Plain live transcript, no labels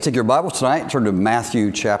Take your Bibles tonight, turn to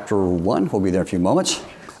Matthew chapter 1. We'll be there in a few moments.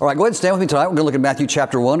 All right, go ahead and stand with me tonight. We're going to look at Matthew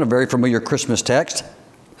chapter 1, a very familiar Christmas text.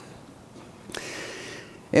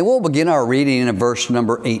 And we'll begin our reading in verse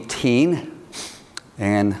number 18.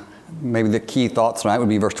 And maybe the key thought tonight would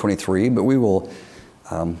be verse 23, but we will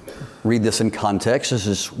read this in context. This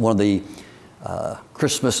is one of the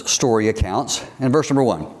Christmas story accounts. And verse number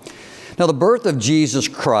 1. Now, the birth of Jesus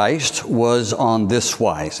Christ was on this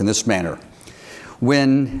wise, in this manner.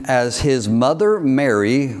 When, as his mother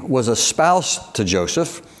Mary was espoused to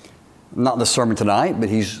Joseph, not in the sermon tonight, but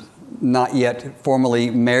he's not yet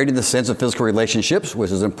formally married in the sense of physical relationships,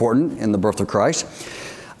 which is important in the birth of Christ.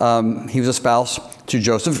 He was espoused to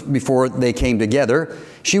Joseph before they came together.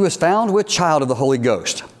 She was found with child of the Holy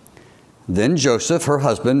Ghost. Then Joseph, her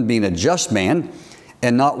husband, being a just man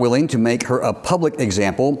and not willing to make her a public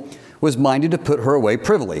example, was minded to put her away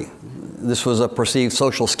privily. This was a perceived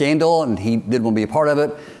social scandal, and he didn't want to be a part of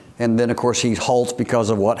it. And then, of course, he halts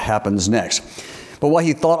because of what happens next. But while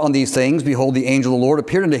he thought on these things, behold, the angel of the Lord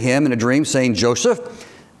appeared unto him in a dream, saying, Joseph,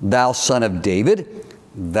 thou son of David.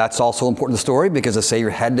 That's also important in the story, because the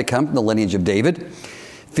Savior had to come from the lineage of David.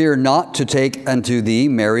 Fear not to take unto thee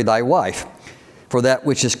Mary thy wife, for that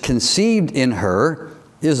which is conceived in her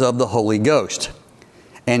is of the Holy Ghost.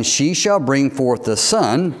 And she shall bring forth a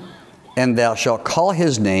son, and thou shalt call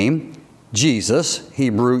his name Jesus,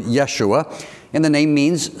 Hebrew Yeshua, and the name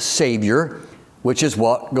means Savior, which is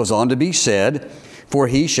what goes on to be said, for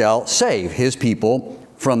he shall save his people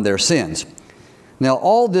from their sins. Now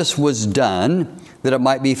all this was done that it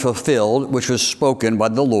might be fulfilled, which was spoken by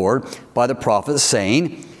the Lord, by the prophet,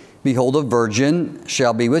 saying, Behold, a virgin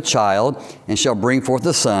shall be with child, and shall bring forth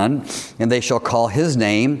a son, and they shall call his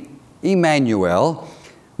name Emmanuel,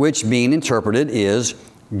 which being interpreted is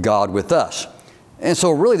God with us. And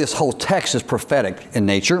so really this whole text is prophetic in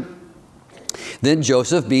nature. Then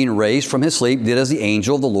Joseph, being raised from his sleep, did as the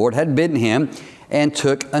angel of the Lord had bidden him, and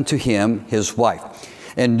took unto him his wife,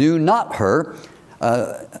 and knew not her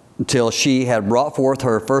until she had brought forth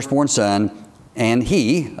her firstborn son, and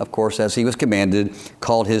he, of course, as he was commanded,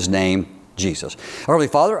 called his name Jesus. Our Heavenly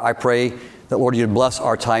Father, I pray that, Lord, you'd bless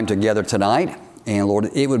our time together tonight, and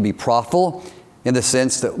Lord, it would be profitable in the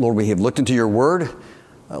sense that, Lord, we have looked into your word.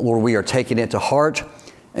 Lord, we are taking it to heart,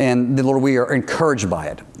 and then, Lord, we are encouraged by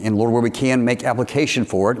it. And Lord, where we can, make application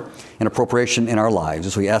for it and appropriation in our lives.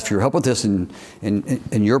 As we ask for your help with this in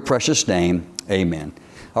your precious name, amen.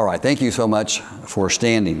 All right, thank you so much for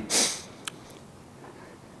standing.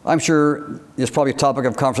 I'm sure it's probably a topic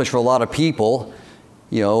of conversation for a lot of people.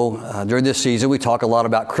 You know, during this season, we talk a lot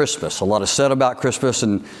about Christmas. A lot is said about Christmas,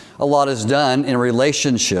 and a lot is done in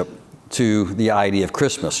relationship to the idea of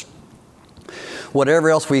Christmas. Whatever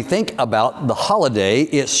else we think about the holiday,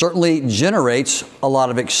 it certainly generates a lot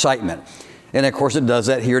of excitement. And of course, it does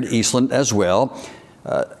that here at Eastland as well.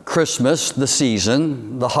 Christmas, the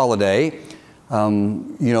season, the holiday, gets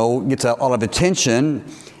a lot of attention,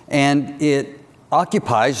 and it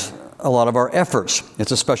occupies a lot of our efforts.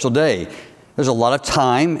 It's a special day. There's a lot of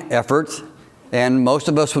time, effort, and most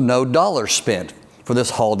of us would know dollars spent for this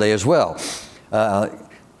holiday as well.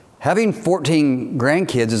 Having 14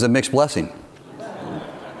 grandkids is a mixed blessing.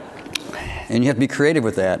 And you have to be creative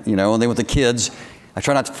with that, and then with the kids, I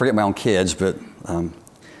try not to forget my own kids, but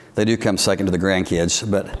they do come second to the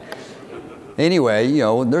grandkids. But anyway,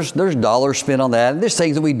 there's dollars spent on that. And there's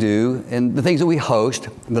things that we do and the things that we host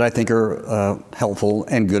that I think are helpful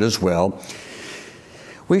and good as well.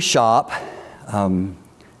 We shop.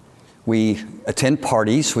 We attend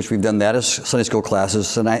parties, which we've done that as Sunday school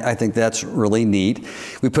classes, and I think that's really neat.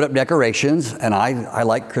 We put up decorations, and I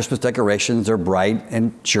like Christmas decorations. They're bright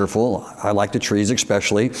and cheerful. I like the trees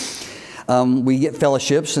especially. We get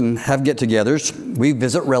fellowships and have get-togethers. We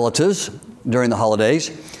visit relatives during the holidays.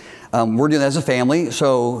 We're doing that as a family.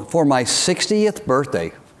 So for my 60th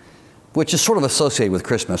birthday, which is sort of associated with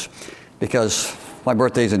Christmas because my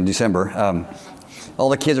birthday's in December, all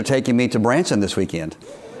the kids are taking me to Branson this weekend.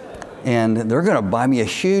 And they're going to buy me a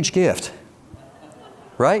huge gift,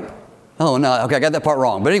 right? Oh, no, okay, I got that part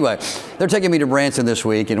wrong. But anyway, they're taking me to Branson this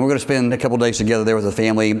week, and we're going to spend a couple days together there with the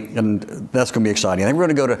family, and that's going to be exciting. I think we're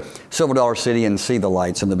going to go to Silver Dollar City and see the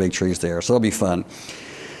lights and the big trees there, so it'll be fun.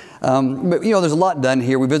 But, there's a lot done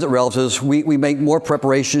here. We visit relatives. We make more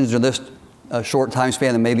preparations in this short time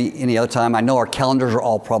span than maybe any other time. I know our calendars are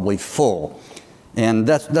all probably full, and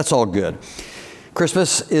that's all good.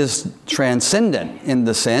 Christmas is transcendent in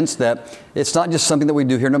the sense that it's not just something that we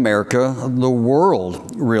do here in America. The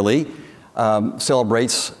world really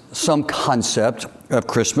celebrates some concept of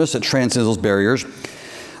Christmas that transcends those barriers.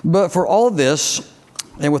 But for all of this,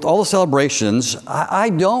 and with all the celebrations, I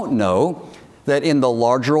don't know that in the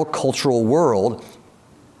larger cultural world,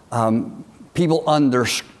 people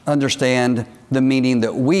understand the meaning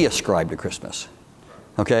that we ascribe to Christmas.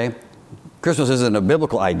 Okay? Christmas isn't a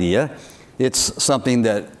biblical idea. It's something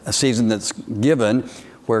a season that's given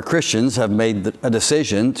where Christians have made a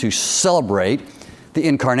decision to celebrate the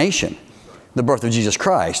incarnation, the birth of Jesus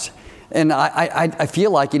Christ. And I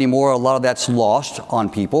feel like anymore a lot of that's lost on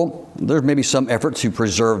people. There's maybe some effort to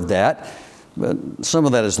preserve that, but some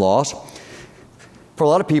of that is lost. For a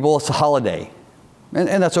lot of people, it's a holiday.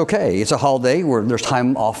 And that's okay. It's a holiday where there's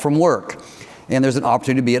time off from work, and there's an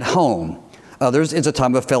opportunity to be at home. Others, it's a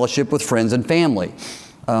time of fellowship with friends and family.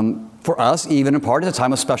 For us, even in part, it's a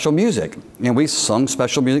time of special music. And we sung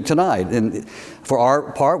special music tonight. And for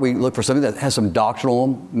our part, we look for something that has some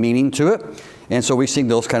doctrinal meaning to it. And so we sing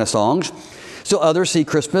those kind of songs. So others see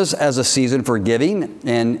Christmas as a season for giving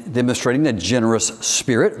and demonstrating a generous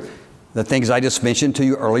spirit. The things I just mentioned to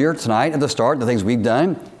you earlier tonight at the start, the things we've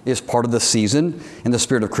done, is part of the season and the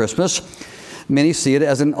spirit of Christmas. Many see it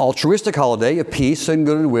as an altruistic holiday of peace and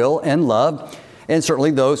goodwill and love. And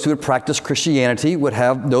certainly those who would practice Christianity would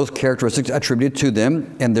have those characteristics attributed to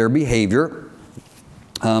them and their behavior.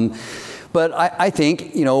 But I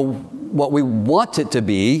think, what we want it to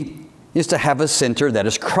be is to have a center that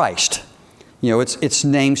is Christ. Its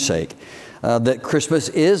namesake. That Christmas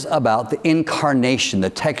is about the incarnation, the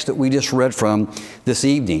text that we just read from this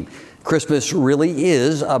evening. Christmas really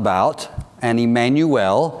is about an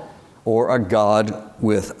Emmanuel, or a God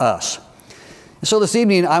with us. So this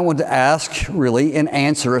evening I want to ask really and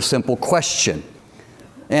answer a simple question.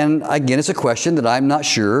 And again, it's a question that I'm not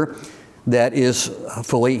sure that is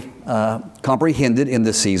fully comprehended in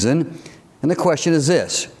this season. And the question is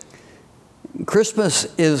this: Christmas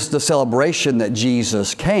is the celebration that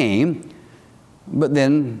Jesus came, but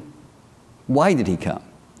then why did he come?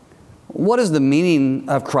 What is the meaning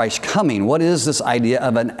of Christ coming? What is this idea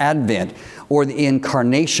of an advent or the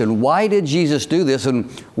incarnation? Why did Jesus do this,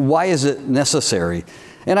 and why is it necessary?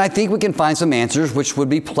 And I think we can find some answers, which would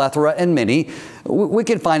be plethora and many. We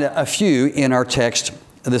can find a few in our text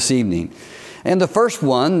this evening. And the first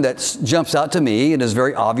one that jumps out to me and is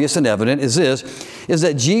very obvious and evident is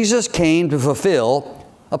that Jesus came to fulfill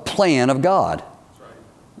a plan of God.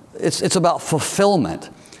 It's about fulfillment.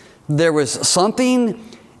 There was something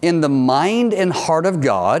in the mind and heart of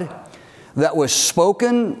God that was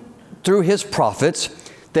spoken through his prophets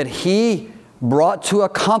that he brought to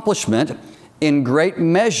accomplishment in great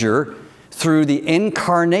measure through the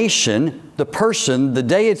incarnation, the person, the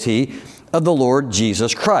deity of the Lord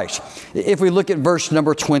Jesus Christ. If we look at verse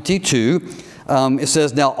number 22, it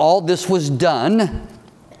says, "Now all this was done,"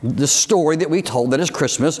 the story that we told that is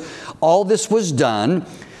Christmas, "all this was done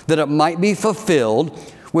that it might be fulfilled,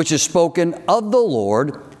 which is spoken of the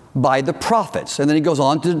Lord by the prophets." And then he goes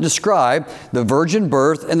on to describe the virgin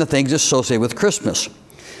birth and the things associated with Christmas.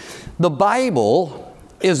 The Bible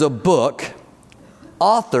is a book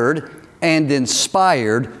authored and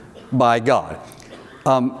inspired by God.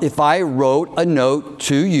 If I wrote a note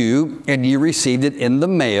to you and you received it in the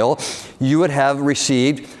mail, you would have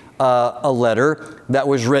received a letter that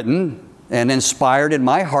was written and inspired in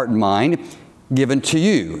my heart and mind, given to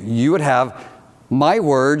you. You would have my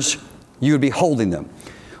words, you would be holding them.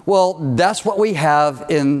 Well, that's what we have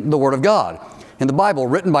in the Word of God, in the Bible,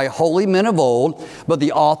 written by holy men of old, but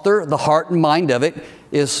the author, the heart and mind of it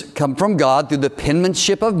is come from God through the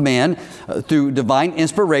penmanship of man, through divine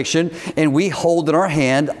inspiration, and we hold in our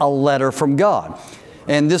hand a letter from God.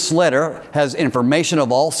 And this letter has information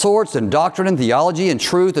of all sorts, and doctrine and theology and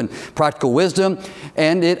truth and practical wisdom,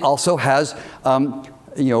 and it also has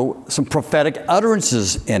some prophetic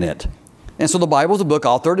utterances in it. And so the Bible is a book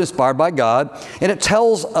authored, inspired by God, and it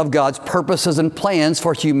tells of God's purposes and plans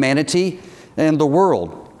for humanity and the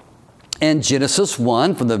world. In Genesis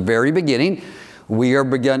 1, from the very beginning, God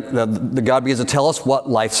begins to tell us what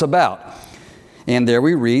life's about. And there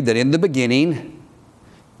we read that in the beginning,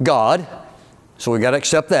 God, so we got to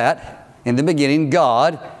accept that. In the beginning,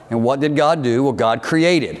 God, and what did God do? Well, God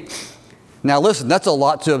created. Now listen, that's a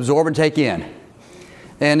lot to absorb and take in.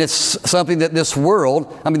 And it's something that this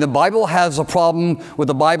world, the Bible has a problem with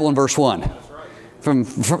the Bible in verse 1.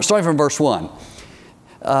 Starting from verse 1.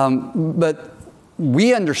 But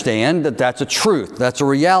we understand that that's a truth. That's a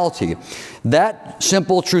reality. That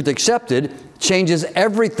simple truth accepted changes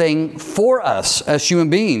everything for us as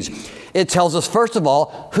human beings. It tells us, first of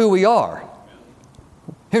all, who we are.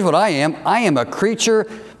 Here's what I am. I am a creature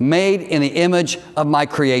made in the image of my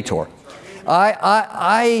Creator.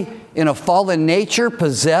 I in a fallen nature,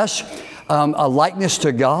 possess a likeness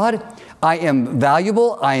to God. I am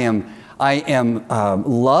valuable. I am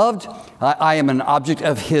loved. I am an object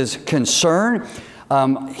of His concern.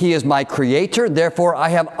 He is my creator. Therefore, I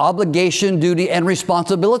have obligation, duty, and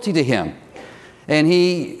responsibility to Him. And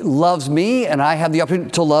He loves me, and I have the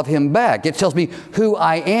opportunity to love Him back. It tells me who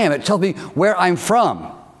I am. It tells me where I'm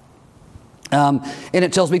from. And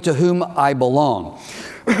it tells me to whom I belong.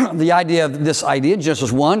 The idea of this idea,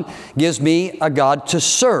 Genesis 1, gives me a God to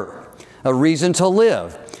serve, a reason to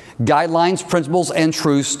live, guidelines, principles, and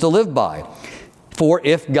truths to live by. For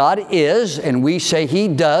if God is, and we say He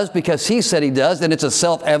does because He said He does, then it's a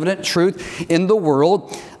self-evident truth in the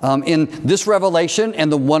world, in this revelation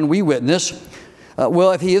and the one we witness.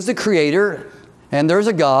 Well, if He is the Creator and there's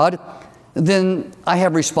a God, then I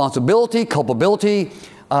have responsibility, culpability,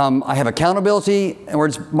 I have accountability. In other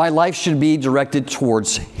words, my life should be directed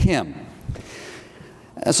towards Him.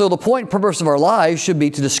 And so the point and purpose of our lives should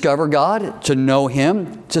be to discover God, to know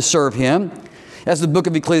Him, to serve Him. As the book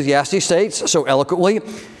of Ecclesiastes states so eloquently,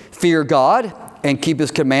 fear God and keep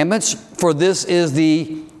His commandments, for this is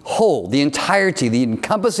the whole, the entirety, the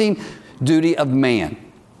encompassing duty of man.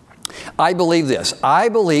 I believe this. I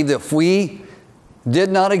believe that if we did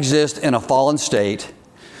not exist in a fallen state,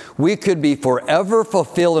 we could be forever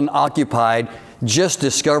fulfilled and occupied just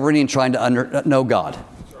discovering and trying to know God.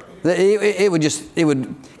 It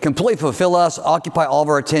would completely fulfill us, occupy all of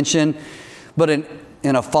our attention. But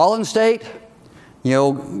in a fallen state,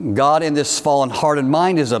 God in this fallen heart and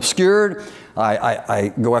mind is obscured.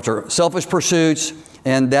 I go after selfish pursuits,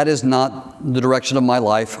 and that is not the direction of my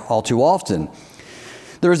life all too often.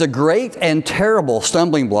 There is a great and terrible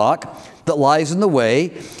stumbling block that lies in the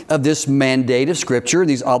way of this mandate of Scripture,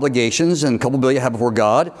 these obligations and culpability I have before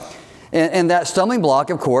God. And that stumbling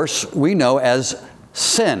block, of course, we know as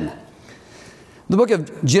sin. The book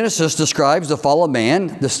of Genesis describes the fall of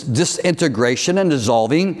man, this disintegration and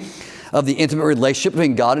dissolving of the intimate relationship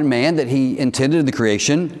between God and man that He intended in the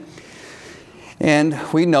creation. And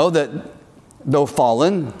we know that though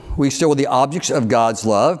fallen, we still were the objects of God's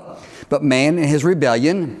love. But man in his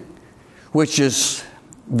rebellion, which is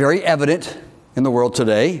very evident in the world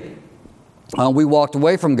today, we walked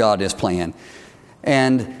away from God and His plan.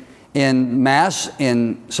 And in mass,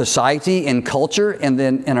 in society, in culture, and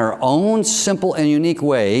then in our own simple and unique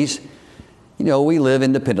ways, we live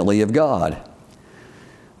independently of God.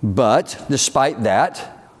 But despite that,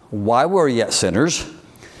 while we're yet sinners,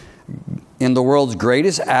 in the world's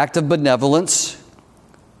greatest act of benevolence,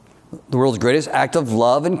 the world's greatest act of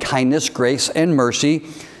love and kindness, grace and mercy,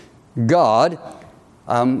 God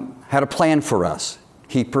had a plan for us.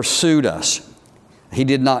 He pursued us. He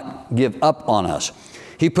did not give up on us.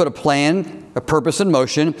 He put a plan, a purpose in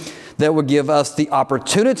motion that would give us the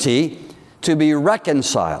opportunity to be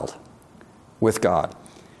reconciled with God.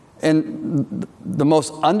 And the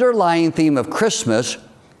most underlying theme of Christmas,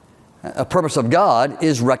 a purpose of God,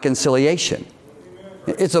 is reconciliation.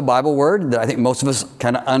 It's a Bible word that I think most of us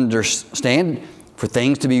kind of understand. For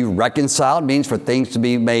things to be reconciled means for things to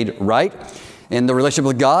be made right. In the relationship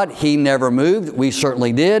with God, He never moved. We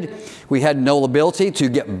certainly did. We had no ability to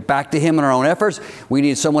get back to Him in our own efforts. We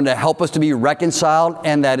need someone to help us to be reconciled,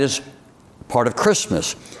 and that is part of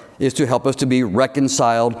Christmas, is to help us to be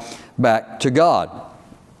reconciled back to God.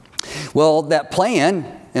 Well, that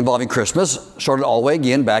plan involving Christmas started all the way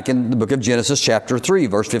again back in the book of Genesis chapter 3,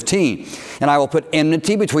 verse 15. And I will put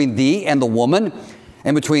enmity between thee and the woman,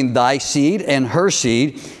 and between thy seed and her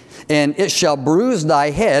seed, and it shall bruise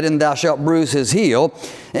thy head, and thou shalt bruise his heel.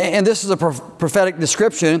 And this is a prophetic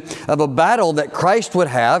description of a battle that Christ would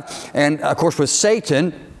have, and of course with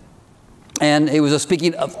Satan. And it was a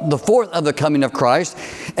speaking of the forth of the coming of Christ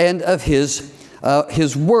and of His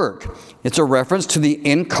work. It's a reference to the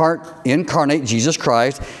incarnate Jesus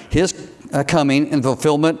Christ, His coming and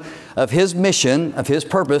fulfillment of His mission, of His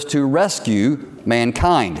purpose to rescue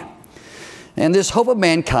mankind. And this hope of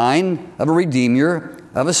mankind, of a Redeemer,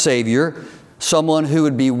 of a Savior, someone who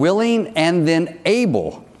would be willing and then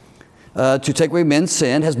able to take away men's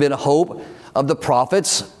sin, has been a hope of the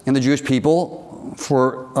prophets and the Jewish people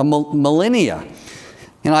for a millennia.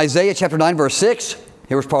 In Isaiah chapter 9, verse 6,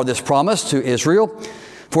 here was part of this promise to Israel.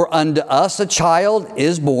 For unto us a child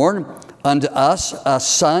is born, unto us a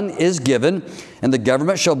son is given, and the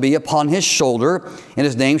government shall be upon His shoulder, and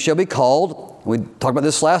His name shall be called, we talked about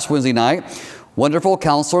this last Wednesday night, Wonderful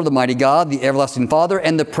Counselor, the Mighty God, the Everlasting Father,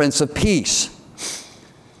 and the Prince of Peace.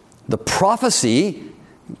 The prophecy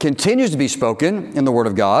continues to be spoken in the Word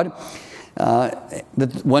of God,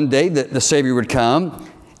 that one day the Savior would come,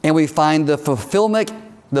 and we find the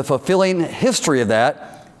fulfilling history of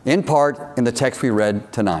that in part in the text we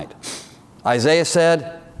read tonight. Isaiah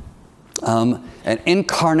said an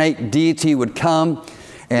incarnate deity would come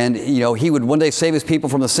And, he would one day save his people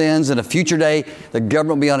from the sins, and a future day, the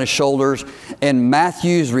government would be on his shoulders. And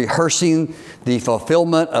Matthew's rehearsing the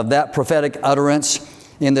fulfillment of that prophetic utterance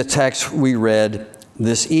in the text we read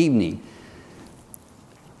this evening.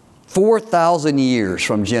 4,000 years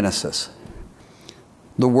from Genesis,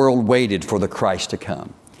 the world waited for the Christ to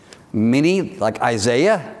come. Many, like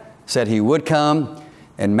Isaiah, said he would come,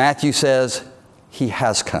 and Matthew says he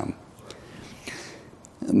has come.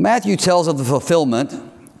 Matthew tells of the fulfillment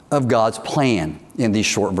of God's plan in these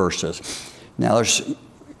short verses. Now, this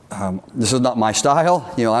is not my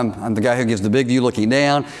style. I'm the guy who gives the big view looking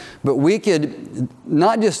down. But we could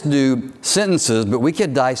not just do sentences, but we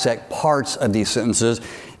could dissect parts of these sentences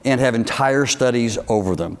and have entire studies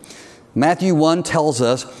over them. Matthew 1 tells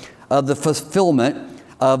us of the fulfillment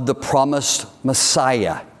of the promised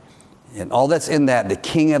Messiah. And all that's in that, the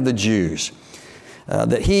King of the Jews.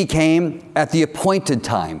 That he came at the appointed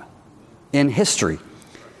time in history.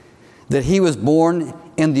 That he was born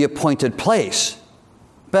in the appointed place,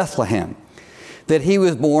 Bethlehem. That he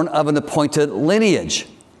was born of an appointed lineage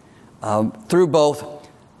through both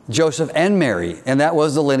Joseph and Mary, and that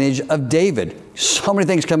was the lineage of David. So many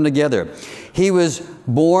things come together. He was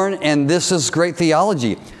born, and this is great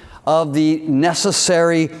theology, of the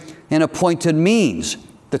necessary and appointed means.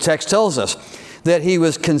 The text tells us that he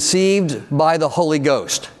was conceived by the Holy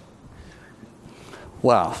Ghost.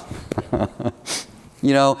 Wow.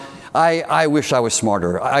 I wish I was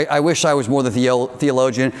smarter. I wish I was more the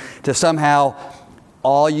theologian to somehow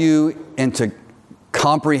awe you into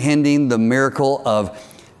comprehending the miracle of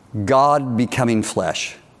God becoming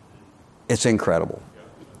flesh. It's incredible.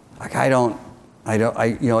 It's one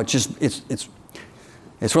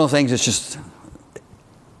of those things that's just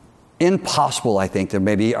impossible, I think, to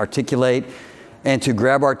maybe articulate and to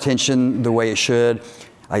grab our attention the way it should.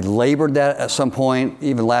 I labored that at some point,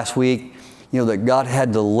 even last week, that God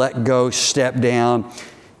had to let go, step down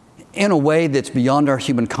in a way that's beyond our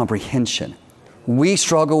human comprehension. We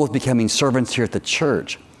struggle with becoming servants here at the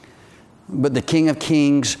church. But the King of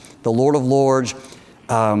Kings, the Lord of Lords,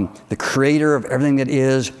 the creator of everything that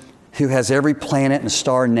is, who has every planet and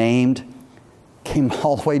star named, came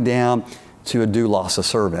all the way down to a doulos, a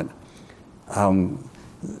servant.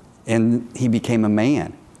 And he became a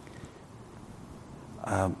man.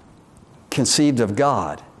 Conceived of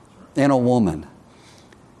God and a woman.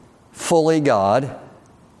 Fully God,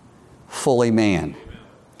 fully man.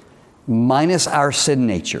 Minus our sin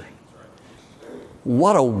nature.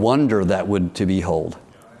 What a wonder that would to behold.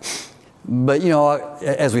 But,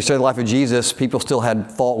 as we study the life of Jesus, people still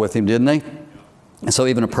had fault with him, didn't they? And so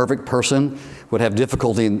even a perfect person would have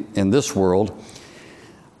difficulty in this world.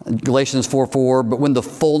 Galatians 4:4, but when the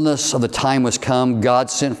fullness of the time was come, God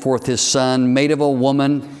sent forth his Son, made of a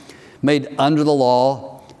woman, made under the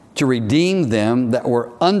law, to redeem them that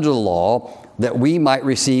were under the law, that we might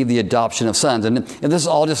receive the adoption of sons. And this is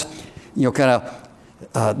all just,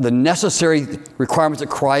 the necessary requirements that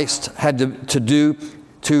Christ had to do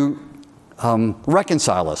to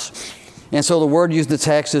reconcile us. And so the word used in the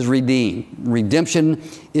text is redeem. Redemption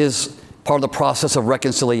is part of the process of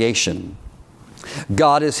reconciliation.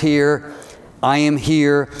 God is here. I am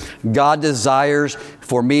here. God desires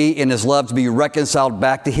for me in his love to be reconciled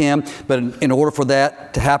back to him. But in order for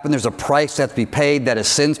that to happen, there's a price that has to be paid. That is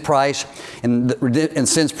sin's price. And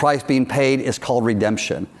sin's price being paid is called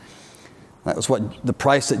redemption. That was what the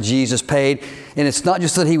price that Jesus paid. And it's not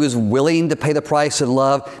just that he was willing to pay the price in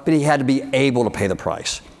love, but he had to be able to pay the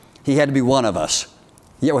price. He had to be one of us,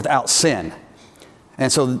 yet without sin.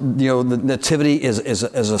 And so, the nativity is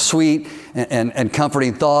a sweet and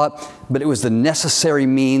comforting thought, but it was the necessary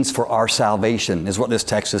means for our salvation, is what this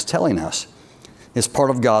text is telling us. It's part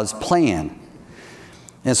of God's plan.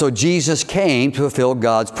 And so Jesus came to fulfill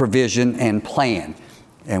God's provision and plan.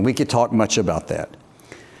 And we could talk much about that.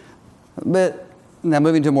 But now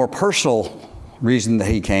moving to a more personal reason that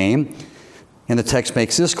he came, and the text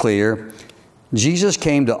makes this clear, Jesus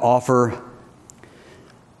came to offer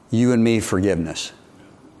you and me forgiveness.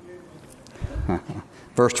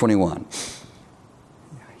 Verse 21.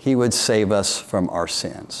 He would save us from our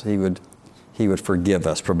sins. He would forgive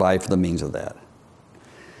us, provide for the means of that.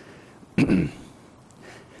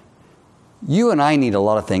 You and I need a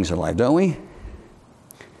lot of things in life, don't we?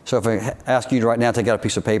 So if I ask you to right now take out a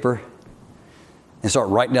piece of paper and start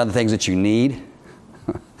writing down the things that you need,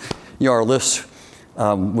 our list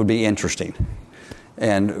would be interesting.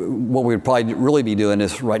 And what we'd probably really be doing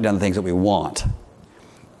is write down the things that we want.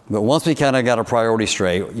 But once we kind of got our priorities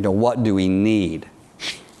straight, what do we need?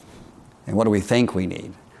 And what do we think we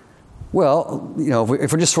need? Well,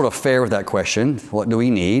 if we're just sort of fair with that question, what do we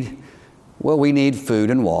need? Well, we need food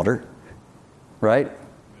and water, right?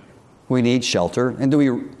 We need shelter. And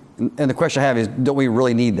the question I have is, don't we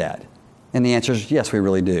really need that? And the answer is yes, we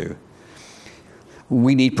really do.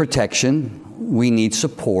 We need protection. We need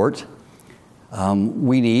support.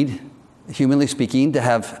 We need, humanly speaking, to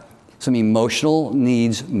have some emotional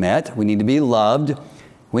needs met. We need to be loved.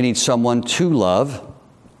 We need someone to love.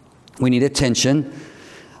 We need attention.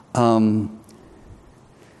 But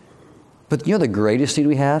you know the greatest need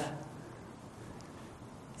we have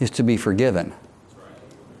is to be forgiven.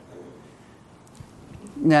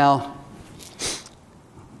 Now,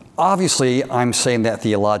 obviously, I'm saying that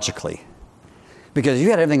theologically. Because if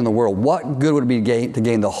you had everything in the world, what good would it be to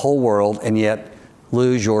gain the whole world and yet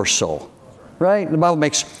lose your soul? Right? The Bible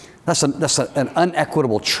makes, that's an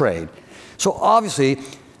unequitable trade. So obviously,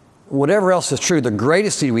 whatever else is true, the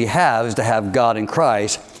greatest need we have is to have God in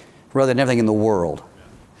Christ rather than everything in the world.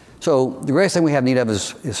 So the greatest thing we have need of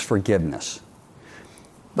is forgiveness.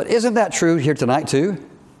 But isn't that true here tonight too?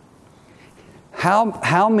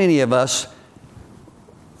 How many of us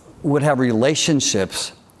would have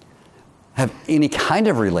relationships, have any kind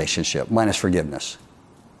of relationship minus forgiveness?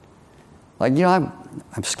 Like, you know,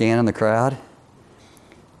 I'm scanning the crowd,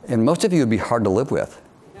 and most of you would be hard to live with.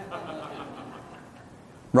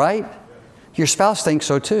 Right? Your spouse thinks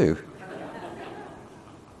so too.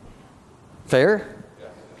 Fair?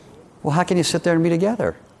 Well, how can you sit there and be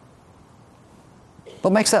together?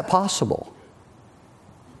 What makes that possible?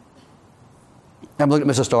 I'm looking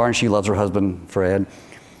at Mrs. Starr, and she loves her husband, Fred.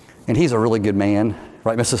 And he's a really good man.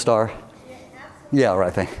 Right, Mrs. Starr? Yeah,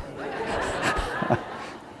 right, thank you.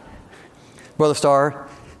 Brother Starr,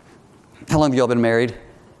 how long have y'all been married?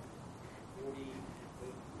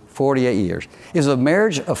 48 years. Is a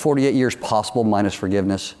marriage of 48 years possible minus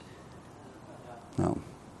forgiveness? No.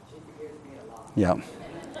 Yeah.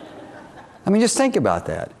 I mean, just think about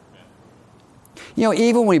that. You know,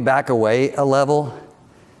 even when we back away a level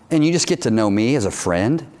and you just get to know me as a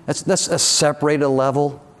friend, that's a separated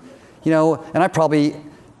level. You know, and I probably,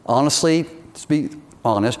 honestly, to be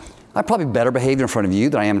honest, I'm probably better behaved in front of you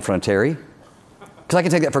than I am in front of Terry. Because I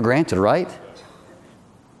can take that for granted, right?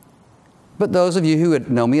 But those of you who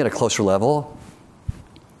would know me at a closer level,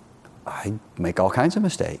 I make all kinds of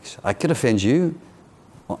mistakes. I could offend you,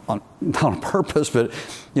 not on purpose, but,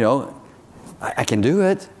 you know, I can do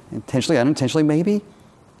it, intentionally, unintentionally, maybe.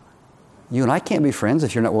 You and I can't be friends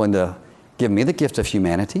if you're not willing to give me the gift of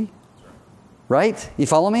humanity. Right? You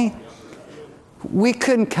follow me? We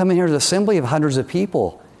couldn't come in here to the assembly of hundreds of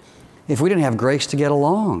people if we didn't have grace to get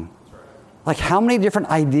along. Like, how many different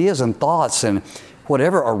ideas and thoughts and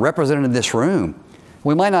whatever are represented in this room?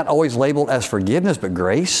 We might not always label it as forgiveness, but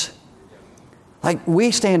grace. Like,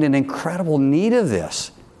 we stand in incredible need of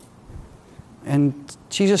this. And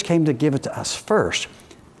Jesus came to give it to us first.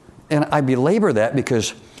 And I belabor that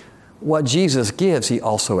because what Jesus gives, He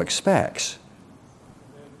also expects.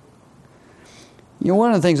 You know,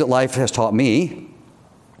 one of the things that life has taught me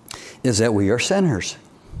is that we are sinners.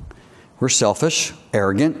 We're selfish,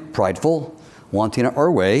 arrogant, prideful, wanting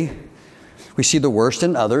our way. We see the worst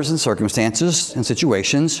in others and circumstances and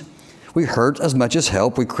situations. We hurt as much as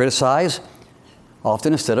help. We criticize,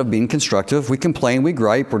 often instead of being constructive. We complain, we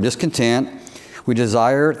gripe, we're discontent. We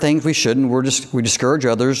desire things we shouldn't. We discourage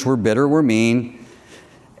others. We're bitter, we're mean.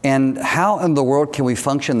 And how in the world can we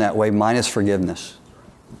function that way minus forgiveness?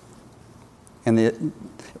 And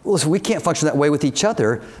listen, we can't function that way with each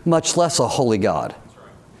other, much less a holy God,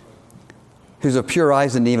 who's of pure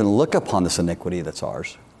eyes and even look upon this iniquity that's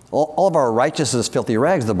ours. All of our righteousness is filthy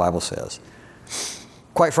rags, the Bible says.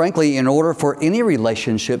 Quite frankly, in order for any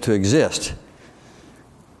relationship to exist,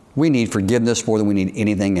 we need forgiveness more than we need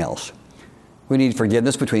anything else. We need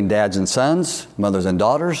forgiveness between dads and sons, mothers and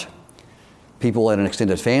daughters, people in an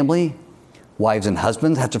extended family. Wives and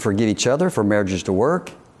husbands have to forgive each other for marriages to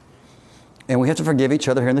work. And we have to forgive each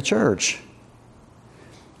other here in the church.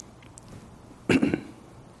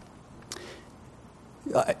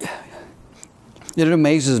 It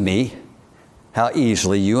amazes me how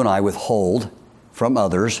easily you and I withhold from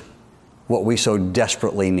others what we so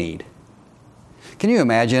desperately need. Can you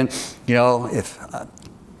imagine, you know, if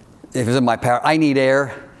it's in my power, I need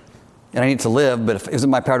air and I need to live, but if it's in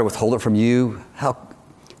my power to withhold it from you,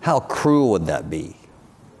 how cruel would that be?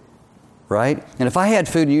 Right? And if I had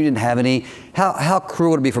food and you didn't have any, how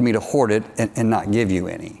cruel would it be for me to hoard it and not give you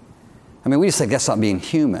any? I mean, we just think that's not being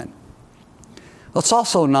human. Well, it's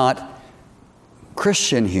also not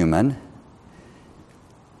Christian human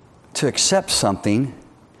to accept something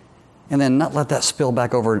and then not let that spill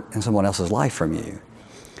back over in someone else's life from you.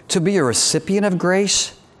 To be a recipient of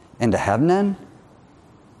grace and to have none.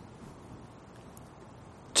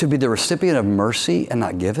 To be the recipient of mercy and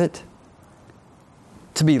not give it.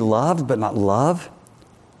 To be loved but not love.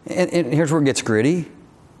 And here's where it gets gritty.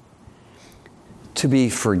 To be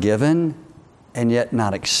forgiven and yet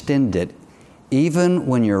not extend it, even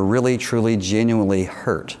when you're really, truly, genuinely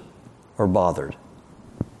hurt or bothered.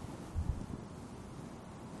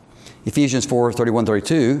 Ephesians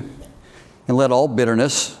 4:31-32, and let all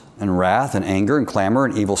bitterness and wrath and anger and clamor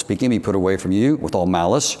and evil speaking be put away from you with all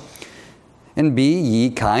malice. And be ye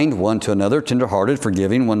kind one to another, tenderhearted,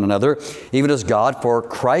 forgiving one another, even as God for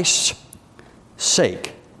Christ's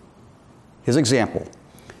sake, His example,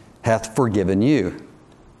 hath forgiven you.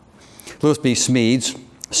 Lewis B. Smedes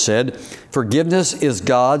said, forgiveness is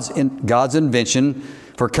God's invention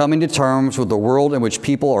for coming to terms with the world in which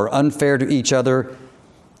people are unfair to each other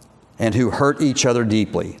and who hurt each other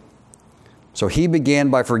deeply. So He began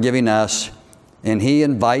by forgiving us, and He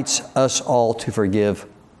invites us all to forgive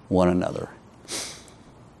one another.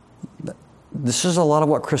 This is a lot of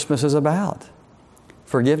what Christmas is about.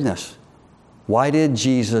 Forgiveness. Why did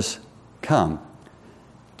Jesus come?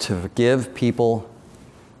 To forgive people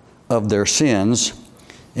of their sins,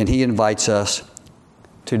 and He invites us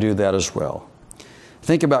to do that as well.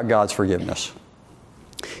 Think about God's forgiveness.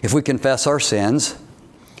 If we confess our sins,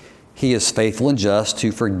 He is faithful and just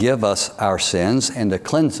to forgive us our sins and to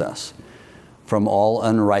cleanse us from all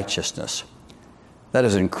unrighteousness. That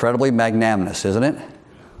is incredibly magnanimous, isn't it?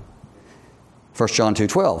 1 John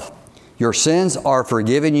 2:12. Your sins are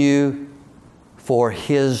forgiven you for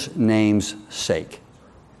His name's sake.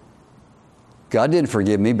 God didn't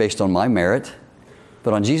forgive me based on my merit,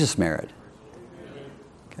 but on Jesus' merit.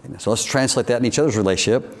 Okay, so let's translate that in each other's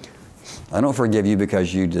relationship. I don't forgive you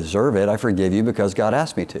because you deserve it. I forgive you because God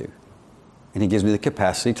asked me to. And He gives me the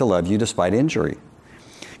capacity to love you despite injury.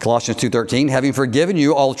 Colossians 2:13, having forgiven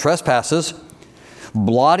you all trespasses,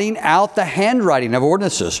 blotting out the handwriting of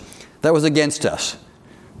ordinances that was against us.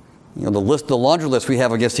 You know, the laundry list we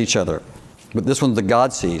have against each other. But this one that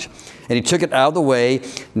God sees. And He took it out of the way,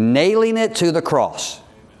 nailing it to the cross.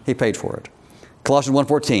 He paid for it. Colossians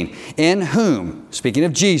 1:14, in whom, speaking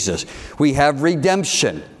of Jesus, we have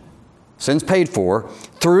redemption, sins paid for,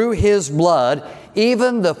 through His blood,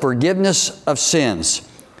 even the forgiveness of sins.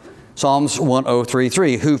 Psalms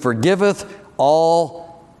 103:3, who forgiveth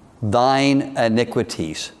all thine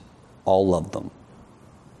iniquities. All of them.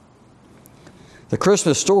 The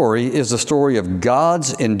Christmas story is the story of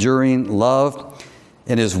God's enduring love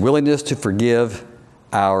and His willingness to forgive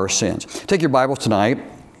our sins. Take your Bibles tonight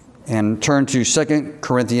and turn to 2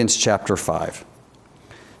 Corinthians chapter 5.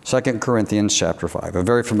 2 Corinthians chapter 5, a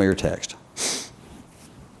very familiar text.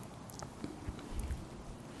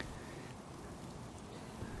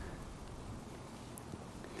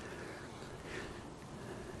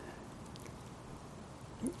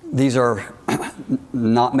 These are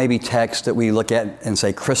not maybe texts that we look at and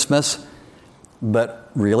say Christmas,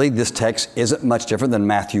 but really this text isn't much different than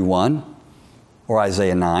Matthew 1 or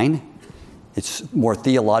Isaiah 9. It's more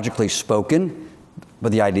theologically spoken,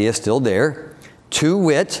 but the idea is still there. To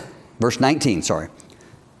wit, verse 19.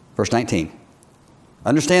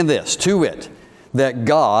 Understand this, to wit, that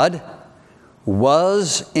God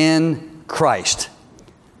was in Christ.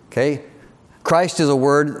 Okay? Christ is a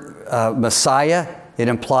word, Messiah. It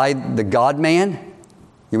implied the God-man.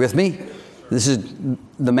 You with me? This is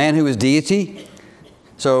the man who is deity.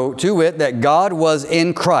 So, to wit, that God was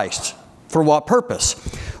in Christ. For what purpose?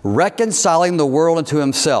 Reconciling the world unto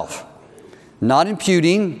Himself, not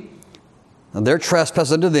imputing their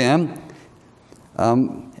trespass unto them,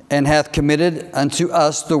 and hath committed unto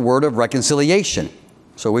us the word of reconciliation.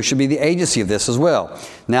 So we should be the agency of this as well.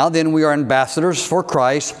 Now then, we are ambassadors for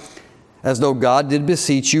Christ, as though God did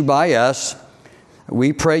beseech you by us.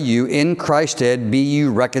 We pray you, in Christ's stead, be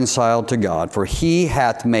you reconciled to God. For He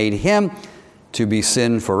hath made Him to be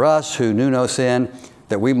sin for us, who knew no sin,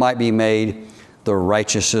 that we might be made the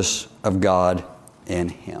righteousness of God in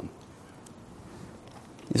Him.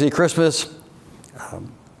 You see, Christmas, the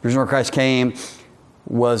reason why Christ came,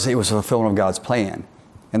 was a fulfillment of God's plan.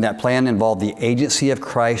 And that plan involved the agency of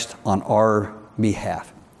Christ on our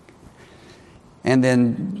behalf. And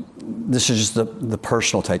then, this is just the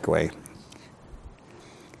personal takeaway.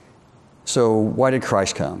 So why did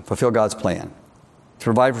Christ come? Fulfill God's plan. To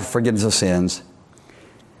provide for forgiveness of sins.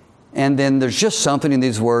 And then there's just something in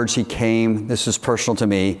these words. He came, this is personal to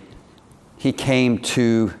me, He came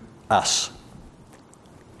to us.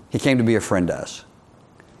 He came to be a friend to us.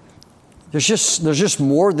 There's just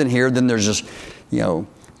more than here than there's just,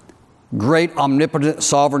 great omnipotent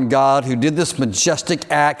sovereign God who did this majestic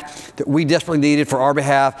act that we desperately needed for our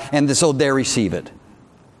behalf, and so they receive it.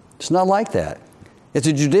 It's not like that. It's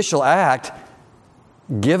a judicial act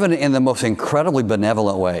given in the most incredibly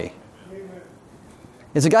benevolent way.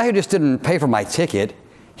 It's a guy who just didn't pay for my ticket.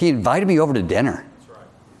 He invited me over to dinner. That's right.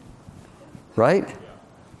 Right?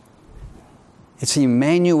 It's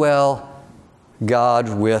Emmanuel, God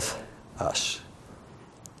with us.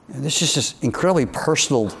 And this is just incredibly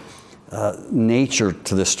personal nature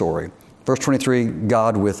to this story. Verse 23,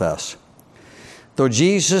 God with us. Though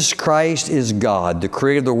Jesus Christ is God, the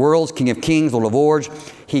creator of the worlds, King of kings, Lord of lords,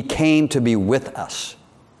 He came to be with us.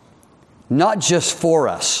 Not just for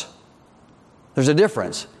us. There's a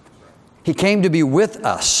difference. He came to be with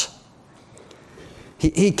us.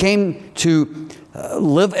 He came to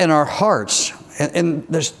live in our hearts. And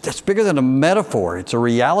that's bigger than a metaphor. It's a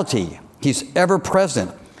reality. He's ever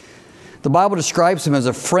present. The Bible describes Him as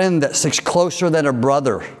a friend that sticks closer than a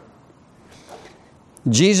brother.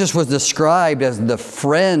 Jesus was described as the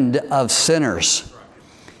friend of sinners.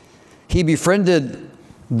 He befriended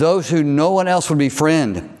those who no one else would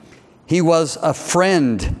befriend. He was a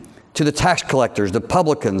friend to the tax collectors, the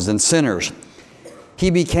publicans, and sinners. He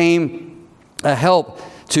became a help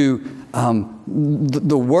to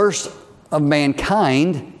the worst of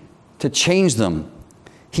mankind to change them.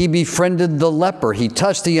 He befriended the leper. He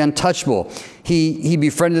touched the untouchable. He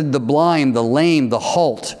befriended the blind, the lame, the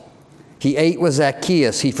halt. He ate with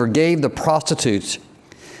Zacchaeus. He forgave the prostitutes.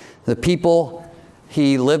 The people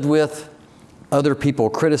He lived with, other people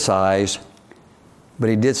criticized, but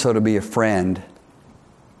He did so to be a friend,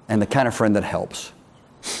 and the kind of friend that helps.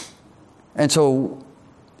 And so,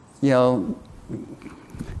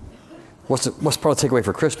 what's part of the takeaway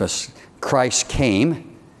for Christmas? Christ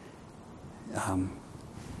came.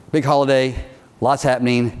 Big holiday, lots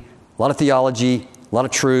happening, a lot of theology, a lot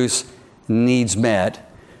of truths, needs met.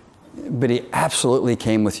 But He absolutely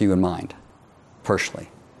came with you in mind, personally.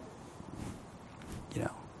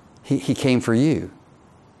 He came for you,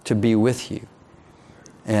 to be with you.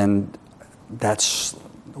 And there's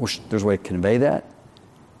a way to convey that.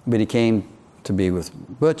 But He came to be with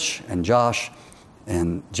Butch and Josh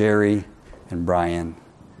and Jerry and Brian.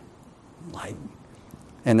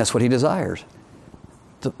 And that's what He desires.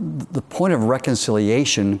 The point of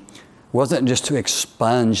reconciliation wasn't just to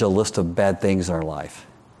expunge a list of bad things in our life.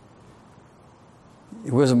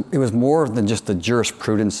 It was more than just the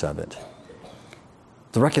jurisprudence of it.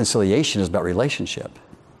 The reconciliation is about relationship.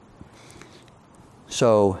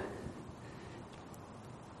 So,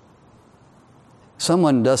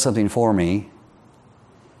 someone does something for me,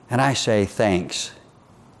 and I say thanks,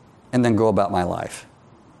 and then go about my life.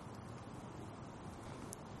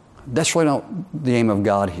 That's really not the aim of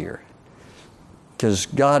God here. Because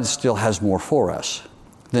God still has more for us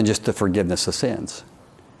than just the forgiveness of sins.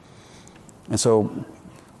 And so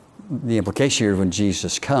the implication here when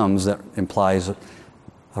Jesus comes, that implies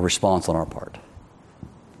a response on our part.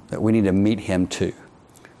 That we need to meet Him too.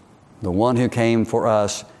 The one who came for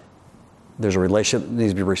us, there's a relationship that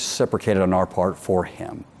needs to be reciprocated on our part for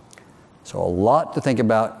Him. So a lot to think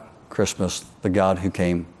about Christmas, the God who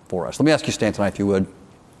came for us. Let me ask you to stand tonight if you would.